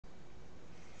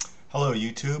Hello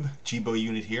YouTube,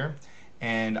 gbounit here,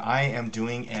 and I am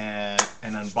doing an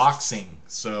unboxing.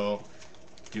 So,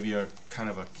 give you a kind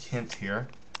of a hint here.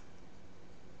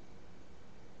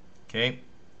 Okay,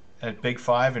 at Big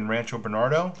Five in Rancho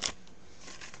Bernardo,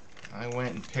 I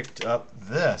went and picked up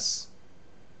this.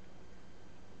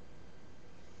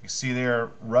 You see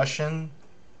there, Russian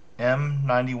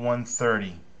M91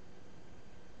 30.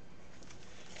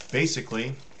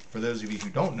 Basically, for those of you who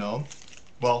don't know,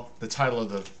 well, the title of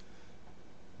the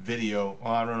video,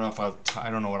 well, I don't know if I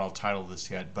don't know what I'll title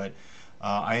this yet, but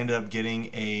I ended up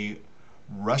getting a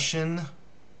Russian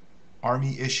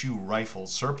Army issue rifle,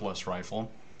 surplus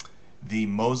rifle, the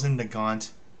Mosin-Nagant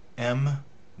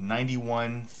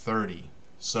M91 30.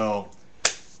 So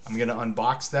I'm gonna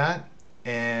unbox that,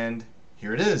 and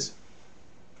here it is.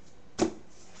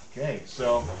 Okay,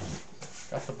 so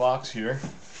got the box here.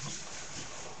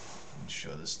 Let me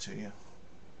show this to you.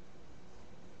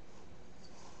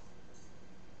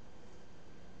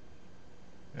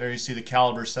 There you see the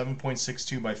caliber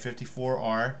 7.62 by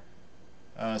 54R,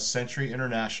 Century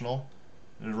International.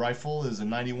 The rifle is a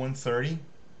 9130,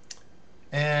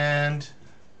 and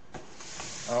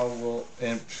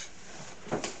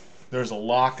there's a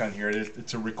lock on here.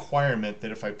 It's a requirement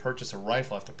that if I purchase a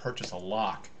rifle, I have to purchase a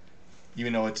lock,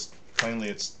 even though it's plainly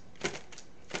it's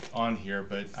on here,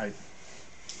 but I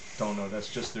don't know.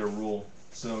 That's just their rule.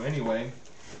 So anyway,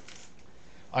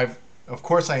 of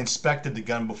course I inspected the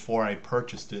gun before I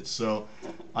purchased it, so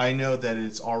I know that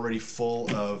it's already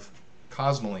full of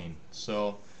cosmoline.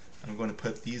 So I'm going to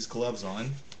put these gloves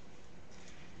on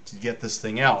to get this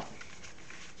thing out.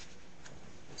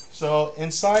 So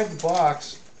inside the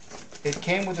box, it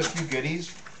came with a few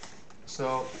goodies.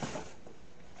 So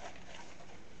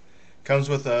comes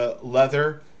with a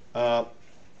leather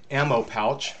ammo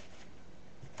pouch.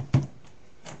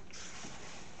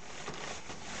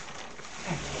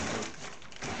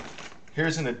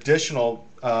 Here's an additional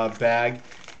bag,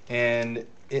 and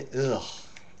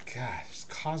gosh, it's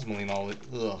cosmoline all it,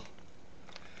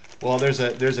 Well, there's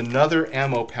another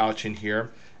ammo pouch in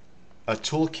here, a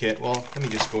toolkit. Well, let me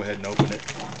just go ahead and open it.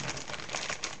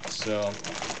 So,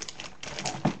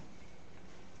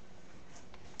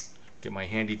 get my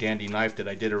handy dandy knife that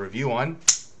I did a review on.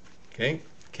 Okay,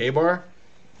 K-bar.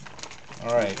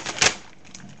 All right.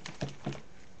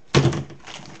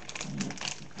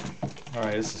 All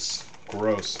right, this is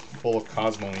gross, full of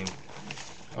cosmoline.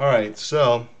 Alright,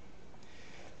 so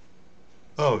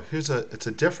it's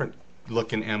a different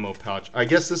looking ammo pouch. I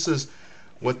guess this is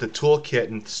what the toolkit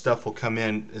and stuff will come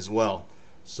in as well.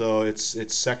 So it's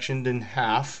sectioned in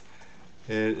half.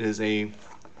 It is a,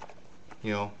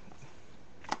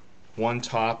 one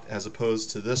top as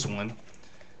opposed to this one.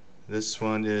 This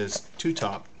one is two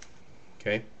top.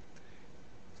 Okay,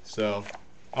 so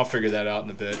I'll figure that out in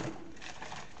a bit.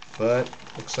 But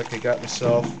looks like I got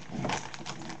myself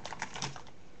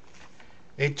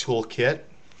a toolkit,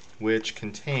 which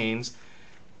contains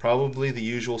probably the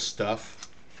usual stuff.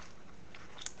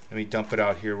 Let me dump it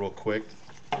out here real quick.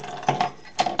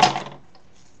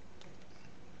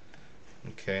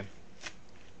 Okay,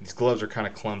 these gloves are kind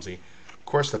of clumsy. Of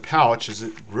course, the pouch is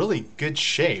in really good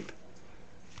shape.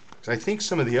 I think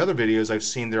some of the other videos I've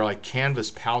seen, they're like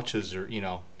canvas pouches or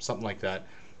something like that,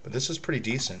 but this is pretty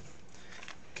decent.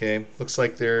 Okay, looks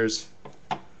like there's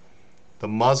the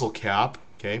muzzle cap.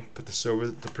 Okay, put this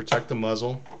over to protect the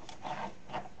muzzle.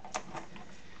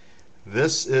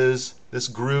 This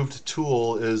grooved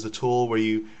tool is the tool where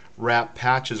you wrap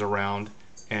patches around,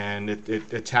 and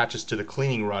it attaches to the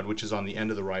cleaning rod, which is on the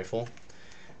end of the rifle.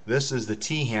 This is the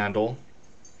T-handle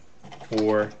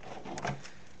for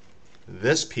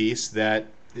this piece that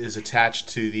is attached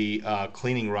to the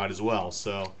cleaning rod as well.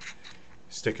 So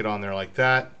stick it on there like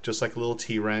that, just like a little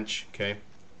T-wrench. Okay,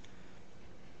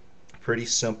 pretty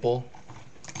simple.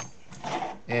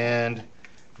 And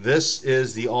this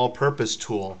is the all-purpose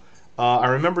tool. I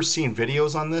remember seeing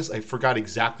videos on this. I forgot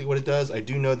exactly what it does. I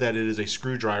do know that it is a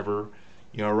screwdriver,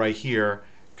 right here,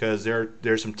 because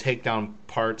there's some takedown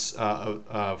parts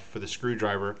for the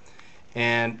screwdriver.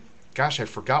 And gosh, I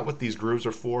forgot what these grooves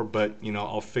are for, but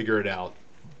I'll figure it out.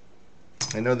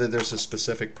 I know that there's a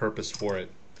specific purpose for it.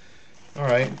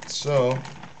 Alright, so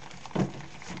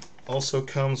also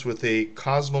comes with a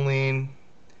cosmoline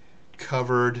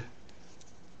covered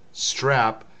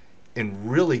strap in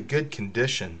really good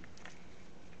condition.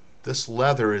 This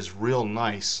leather is real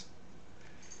nice,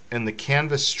 and the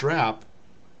canvas strap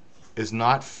is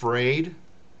not frayed.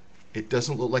 It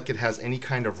doesn't look like it has any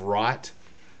kind of rot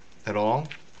at all.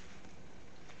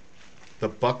 The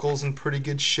buckle's in pretty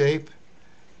good shape,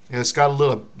 and it's got a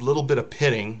little bit of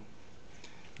pitting,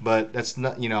 but that's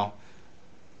not,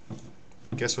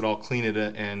 guess what I'll clean it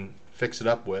and fix it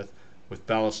up with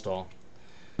ballistol.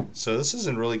 So this is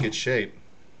in really good shape.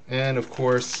 And of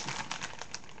course,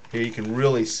 here you can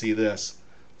really see this.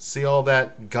 See all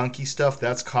that gunky stuff?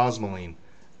 That's cosmoline.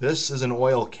 This is an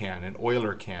oil can, an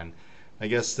oiler can. I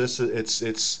guess this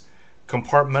it's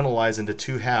compartmentalized into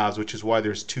two halves, which is why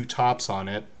there's two tops on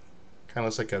it. Kind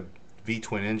of looks like a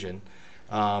V-twin engine.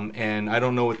 And I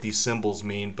don't know what these symbols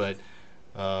mean, but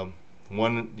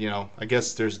one, I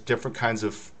guess there's different kinds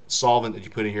of solvent that you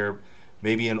put in here.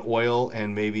 Maybe an oil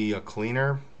and maybe a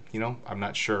cleaner. I'm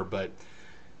not sure, but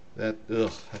that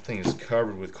thing is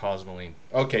covered with cosmoline.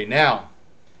 Okay, now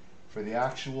for the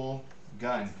actual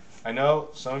gun. I know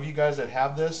some of you guys that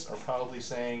have this are probably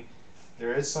saying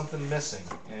there is something missing,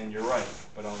 and you're right,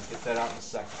 but I'll get that out in a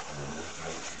second.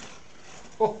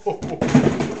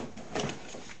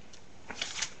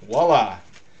 Voila!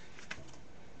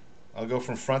 I'll go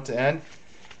from front to end,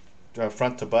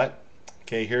 front to butt.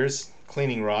 Okay, here's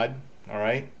cleaning rod. All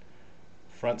right,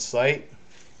 front sight.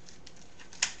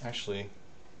 Actually,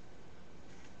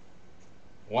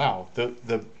 wow,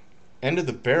 the end of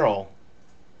the barrel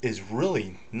is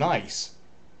really nice.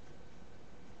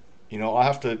 I'll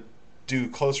have to do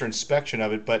closer inspection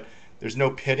of it, but there's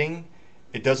no pitting.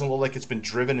 It doesn't look like it's been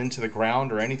driven into the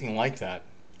ground or anything like that.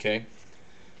 Okay.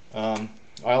 I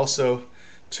also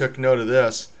took note of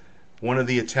this. One of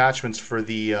the attachments for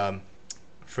the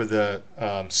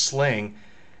sling,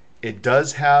 it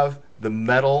does have the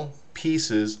metal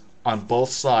pieces on both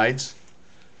sides,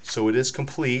 so it is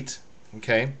complete.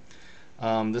 Okay.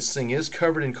 This thing is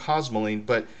covered in cosmoline,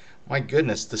 but my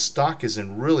goodness, the stock is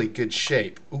in really good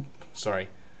shape. Oops, sorry.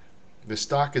 The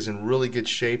stock is in really good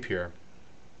shape here.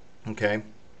 Okay.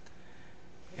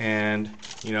 And,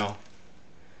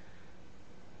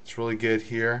 it's really good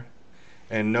here.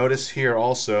 And notice here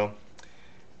also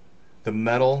the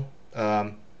metal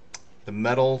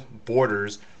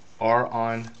borders are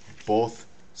on both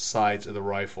sides of the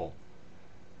rifle.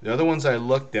 The other ones I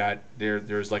looked at,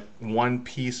 there's like one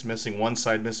piece missing, one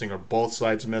side missing, or both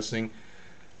sides missing.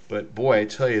 But boy, I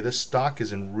tell you, this stock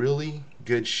is in really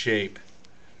good shape.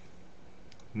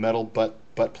 Metal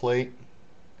butt plate.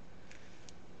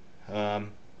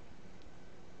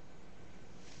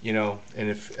 And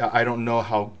if I don't know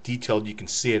how detailed you can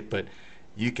see it, but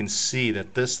you can see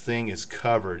that this thing is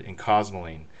covered in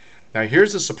cosmoline. Now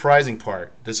here's the surprising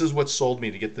part. This is what sold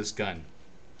me to get this gun.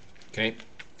 Okay?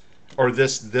 Or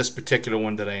this particular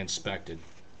one that I inspected.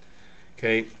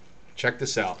 Okay, check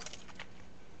this out.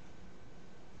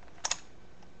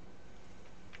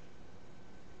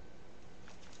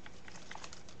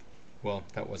 Well,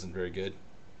 that wasn't very good.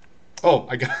 Oh,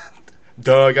 I got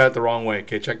it the wrong way.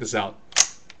 Okay, check this out.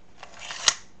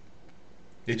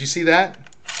 Did you see that?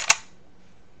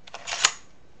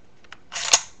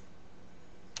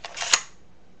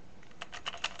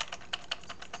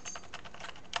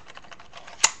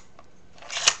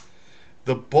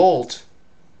 The bolt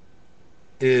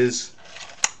is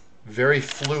very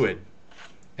fluid,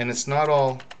 and it's not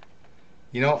all,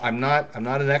 I'm not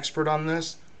an expert on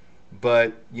this,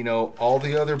 but all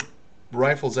the other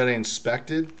rifles that I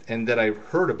inspected and that I've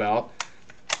heard about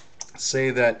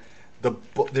say that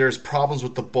there's problems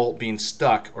with the bolt being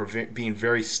stuck or being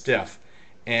very stiff,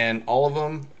 and all of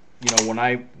them, when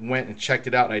I went and checked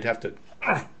it out, I'd have to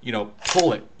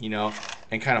pull it,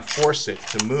 and kind of force it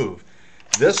to move.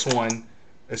 This one,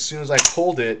 as soon as I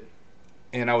pulled it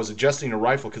and I was adjusting the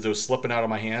rifle because it was slipping out of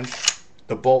my hands,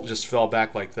 the bolt just fell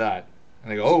back like that.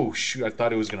 And I go, oh shoot, I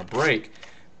thought it was going to break.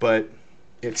 But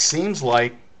it seems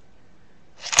like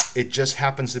it just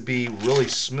happens to be really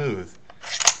smooth.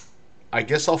 I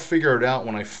guess I'll figure it out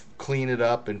when I clean it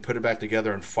up and put it back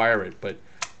together and fire it. But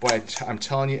boy, I'm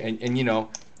telling you, and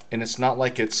and it's not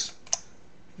like it's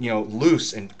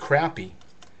loose and crappy.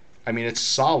 I mean, it's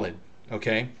solid.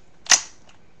 Okay.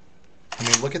 I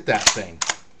mean, look at that thing.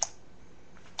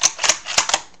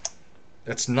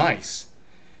 That's nice.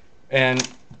 And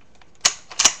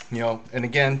and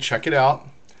again, check it out.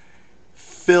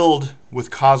 Filled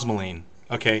with cosmoline.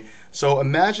 Okay, so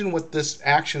imagine what this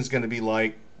action is going to be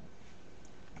like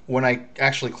when I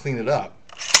actually clean it up.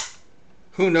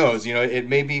 Who knows? It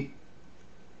maybe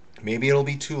it'll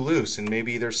be too loose, and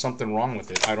maybe there's something wrong with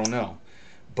it. I don't know.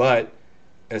 But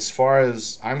as far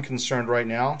as I'm concerned right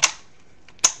now,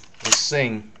 this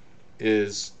thing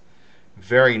is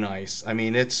very nice. I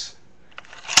mean, it's,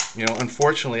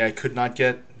 unfortunately I could not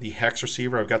get the hex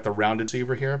receiver. I've got the rounded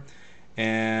receiver here,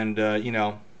 and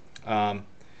the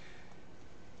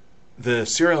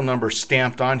serial number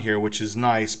stamped on here, which is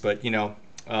nice, but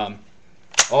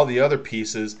all the other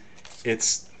pieces,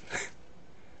 it's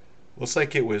looks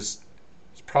like it was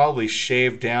probably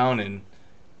shaved down and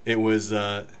it was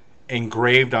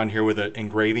engraved on here with an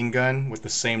engraving gun with the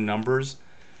same numbers,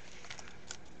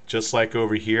 just like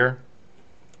over here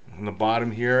on the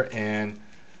bottom here, and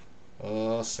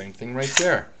same thing right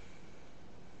there.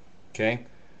 Okay,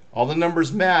 all the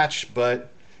numbers match,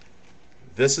 but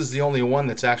this is the only one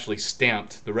that's actually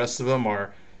stamped. The rest of them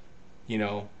are, you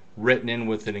know, written in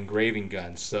with an engraving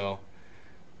gun. So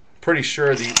pretty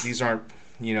sure these aren't,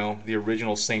 you know, the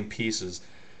original same pieces,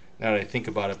 now that I think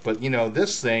about it. But, you know,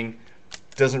 this thing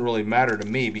doesn't really matter to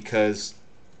me because,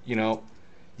 you know,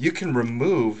 you can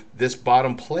remove this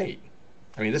bottom plate.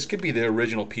 I mean, this could be the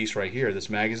original piece right here, this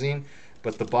magazine,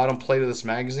 but the bottom plate of this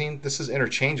magazine, this is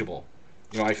interchangeable.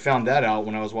 You know, I found that out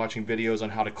when I was watching videos on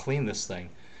how to clean this thing.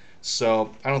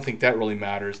 So I don't think that really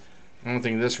matters. I don't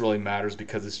think this really matters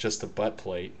because it's just a butt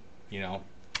plate, you know.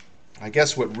 I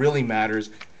guess what really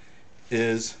matters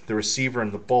is the receiver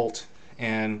and the bolt,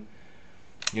 and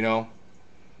you know,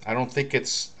 I don't think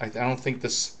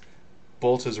this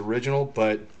bolt is original,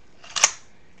 but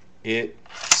it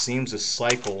seems to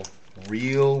cycle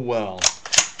real well.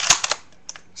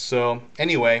 So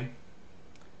anyway,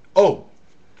 oh,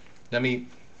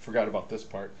 forgot about this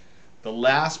part. The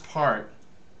last part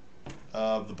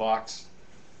of the box,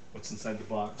 what's inside the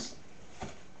box.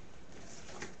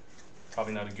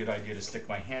 Probably not a good idea to stick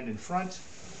my hand in front.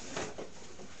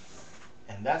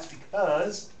 And that's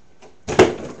because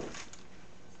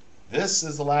this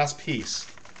is the last piece.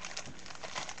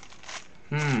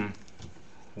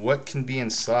 What can be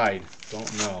inside?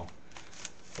 Don't know.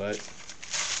 But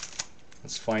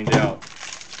let's find out.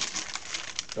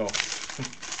 Oh.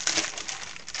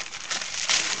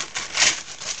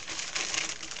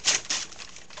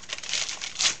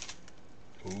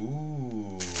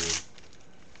 Ooh.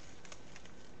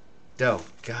 Oh,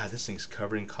 God, this thing's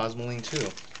covered in cosmoline too.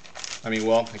 I mean,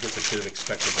 well, I guess I should have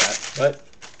expected that, but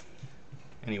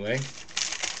anyway.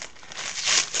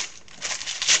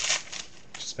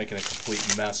 Just making a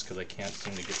complete mess because I can't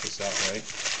seem to get this out right.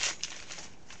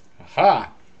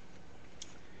 Aha!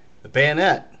 The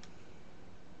bayonet.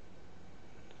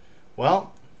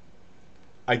 Well,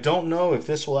 I don't know if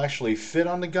this will actually fit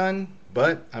on the gun,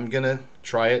 but I'm gonna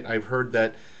try it. I've heard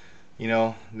that, you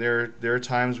know, there are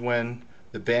times when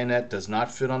the bayonet does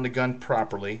not fit on the gun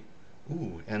properly.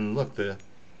 Ooh, and look,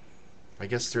 I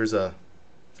guess there's a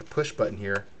push button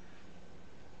here,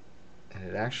 and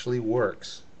it actually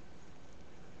works.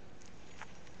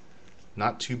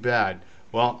 Not too bad.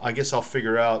 Well, I guess I'll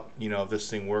figure out, you know, if this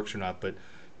thing works or not, but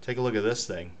take a look at this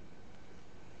thing.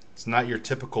 It's not your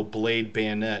typical blade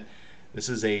bayonet. This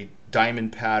is a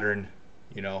diamond pattern,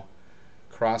 you know,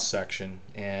 cross section,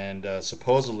 and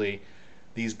supposedly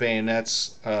these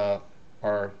bayonets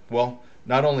are, well,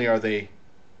 not only are they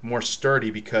more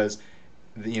sturdy because,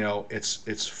 you know,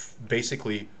 it's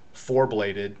basically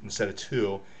four-bladed instead of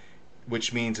two,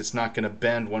 which means it's not going to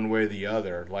bend one way or the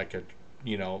other like a,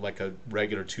 you know, like a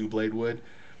regular two-blade would.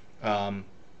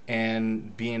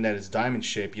 And being that it's diamond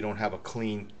shaped, you don't have a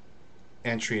clean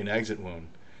entry and exit wound.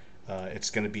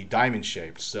 It's going to be diamond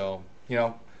shaped, so, you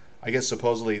know, I guess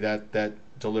supposedly that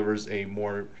delivers a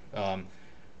more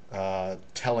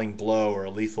telling blow or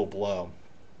a lethal blow.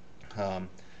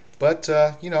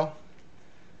 But you know,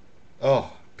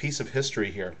 oh, piece of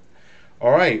history here.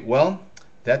 All right, well,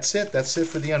 that's it. That's it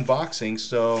for the unboxing.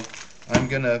 So I'm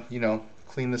gonna, you know,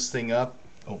 clean this thing up.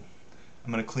 Oh,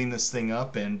 I'm gonna clean this thing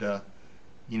up, and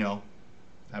you know,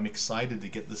 I'm excited to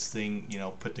get this thing, you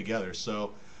know, put together.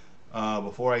 So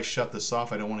before I shut this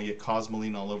off, I don't want to get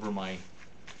cosmoline all over my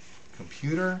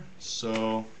computer.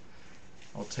 So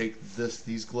I'll take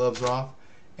these gloves off,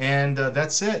 and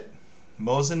that's it.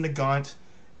 Mosin-Nagant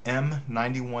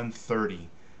M91 30,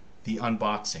 the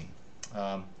unboxing.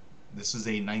 This is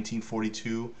a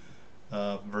 1942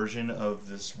 version of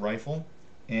this rifle,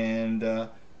 and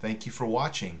thank you for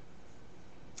watching.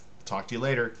 Talk to you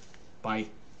later. Bye.